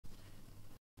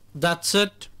That's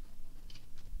it.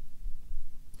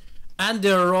 And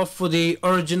they're off for the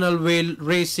original whale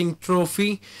racing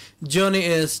trophy. Journey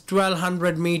is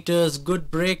 1200 meters. Good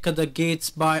break at the gates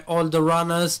by all the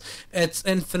runners. It's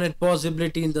infinite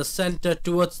possibility in the center.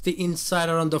 Towards the inside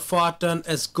around the far turn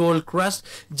is Gold Crest.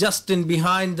 Just in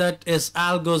behind that is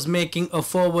Algos making a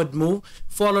forward move.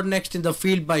 Followed next in the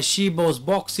field by Shebos,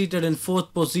 box seated in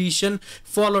 4th position.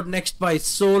 Followed next by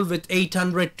Soul with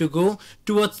 800 to go.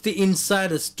 Towards the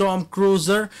inside is Storm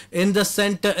Cruiser. In the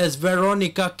center is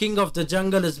Veronica. King of the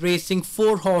Jungle is racing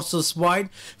 4 horses wide.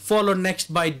 Followed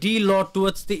next by D-Law.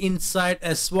 Towards the inside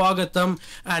is Swagatam.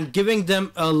 And giving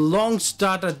them a long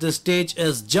start at this stage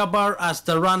is Jabbar as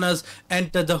the runners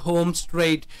enter the home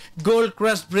straight. Gold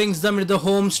Crest brings them into the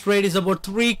home straight. Is about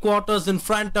 3/4 in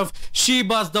front of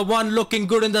Sheba's, the one looking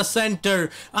good in the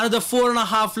center. Another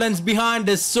 4.5 lengths behind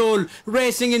is Soul,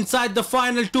 racing inside the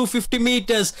final 250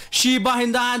 meters. Sheba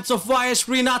in the hands of YS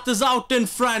Srinath is out in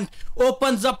front.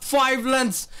 Opens up 5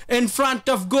 lengths in front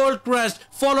of Gold Crest.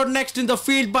 Followed next in the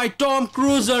field by Tom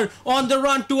Cruiser. On the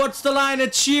run towards the line,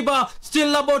 it's Sheba.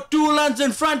 Still about 2 lengths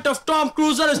in front of Tom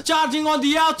Cruiser. Is charging on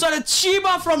the outside. It's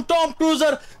Sheba from Tom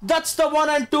Cruiser. That's the 1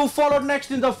 and 2. Followed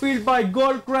next in the field by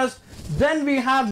Gold Crest. Then we have